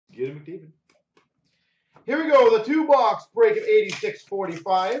Get him, McDavid. Here we go, the 2-box break of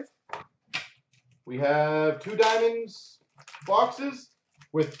 86.45. We have 2 diamonds boxes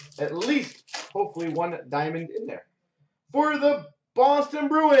with at least, hopefully, 1 diamond in there. For the Boston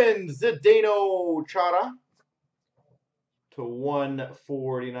Bruins, CloutsnChara to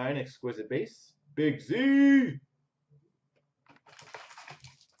 149, exquisite base. Big Z.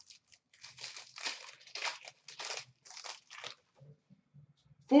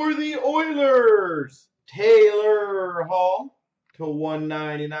 For the Oilers, Taylor Hall to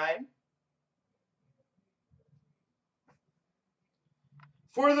 199.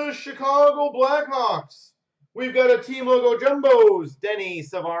 For the Chicago Blackhawks, we've got a team logo jumbos, Denny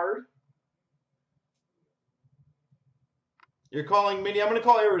Savard. You're calling Mini. I'm going to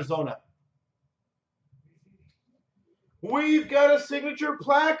call Arizona. We've got a signature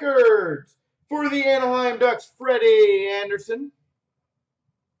placard for the Anaheim Ducks, Freddie Anderson.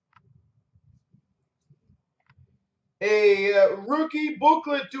 A rookie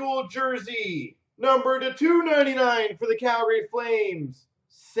booklet dual jersey, numbered to 299 for the Calgary Flames,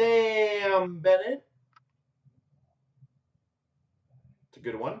 Sam Bennett. It's a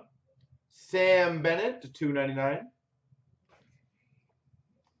good one. Sam Bennett to 299.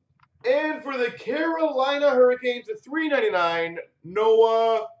 And for the Carolina Hurricanes to 399,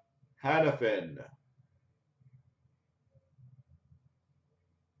 Noah Hanifin.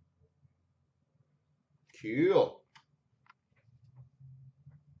 Cool.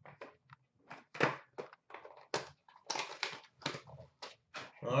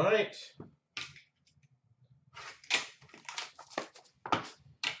 All right.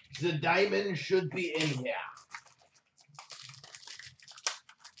 The diamond should be in here.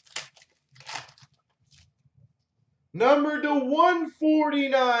 Number to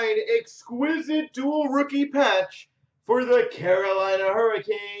 149, exquisite dual rookie patch for the Carolina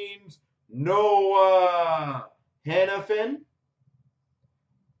Hurricanes, Noah Hanifin.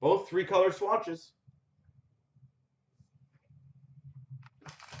 Both 3-color swatches.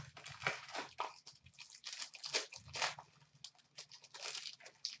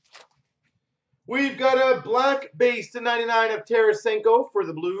 We've got a black base to 99 of Tarasenko for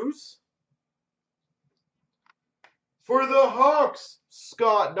the Blues. For the Hawks,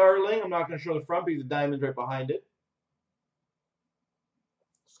 Scott Darling. I'm not going to show the front because the diamond's right behind it.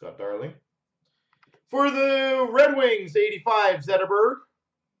 Scott Darling. For the Red Wings, 85, Zetterberg.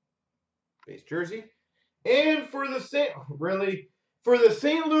 Base jersey. And for the St.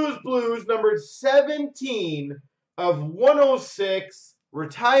 Louis Blues, numbered 17 of 106,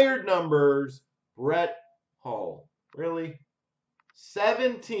 retired numbers, Brett Hull. Really?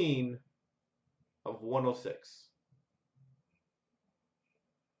 17 of 106.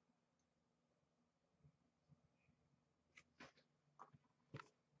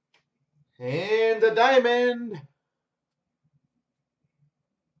 And the diamond.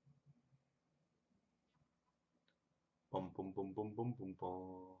 Bum, bum, bum, bum, bum, bum, bum.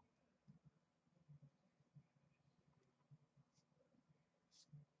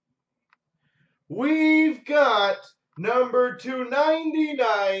 We've got number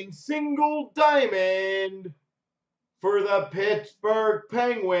 299 single diamond for the Pittsburgh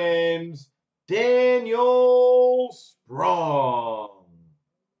Penguins, Daniel Sprong.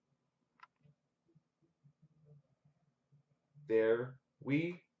 There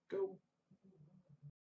we